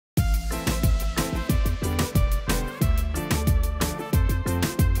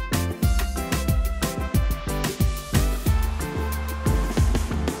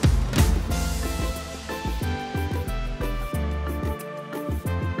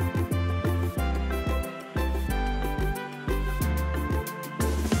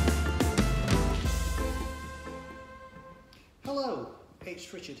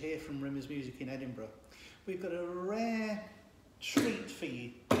Richard here from Rimmers Music in Edinburgh. We've got a rare treat for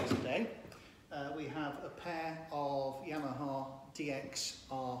you today. We have a pair of Yamaha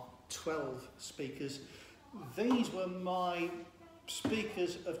DXR12 speakers. These were my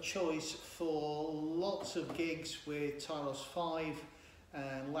speakers of choice for lots of gigs with Tyros 5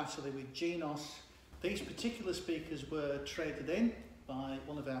 and latterly with Genos. These particular speakers were traded in by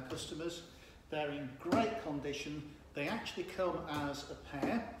one of our customers. They're in great condition. They actually come as a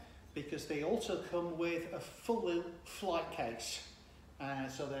pair because they also come with a full flight case.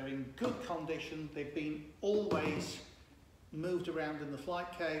 So they're in good condition. They've been always moved around in the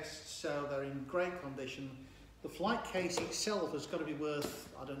flight case, so they're in great condition. The flight case itself has got to be worth,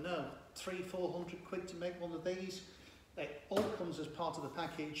 I don't know, 300-400 quid to make one of these. It all comes as part of the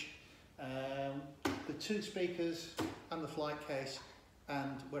package. The two speakers and the flight case,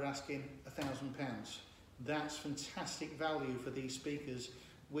 and we're asking £1,000. That's fantastic value for these speakers,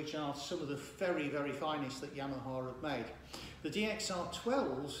 which are some of the very, very finest that Yamaha have made. The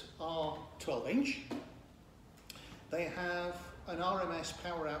DXR12s are 12-inch. They have an RMS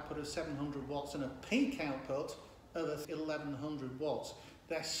power output of 700 watts and a peak output of 1100 watts.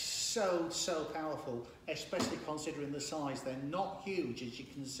 They're so powerful, especially considering the size. They're not huge, as you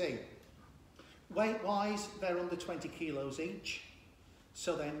can see. Weight-wise, they're under 20 kilos each,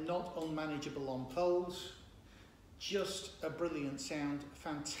 so they're not unmanageable on poles. Just a brilliant sound,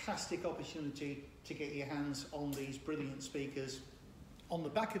 fantastic opportunity to get your hands on these brilliant speakers. On the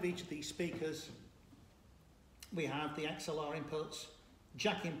back of each of these speakers, we have the XLR inputs,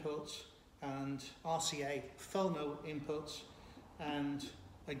 jack inputs, and RCA phono inputs, and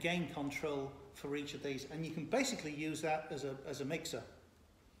a gain control for each of these. And you can basically use that as a mixer.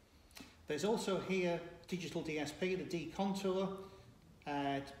 There's also here digital DSP, the D contour,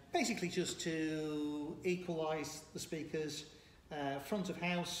 basically just to equalise the speakers, front of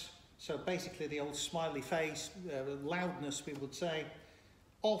house, so basically the old smiley face, loudness we would say,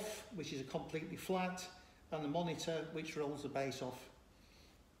 off, which is a completely flat, and the monitor which rolls the bass off.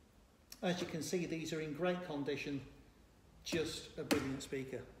 As you can see, these are in great condition, just a brilliant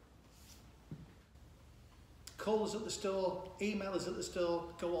speaker. Call us at the store, email us at the store,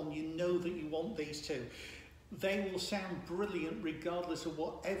 go on, you know that you want these two. They will sound brilliant regardless of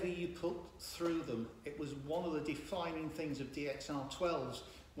whatever you put through them. It was one of the defining things of DXR12s.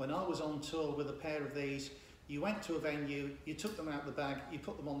 When I was on tour with a pair of these, you went to a venue, you took them out of the bag, you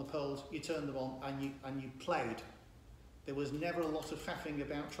put them on the poles, you turned them on and you played. There was never a lot of faffing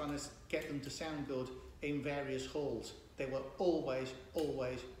about trying to get them to sound good in various halls. They were always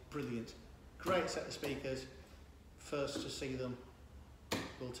brilliant. Great set of speakers. First to see them,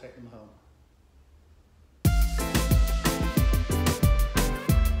 we'll take them home.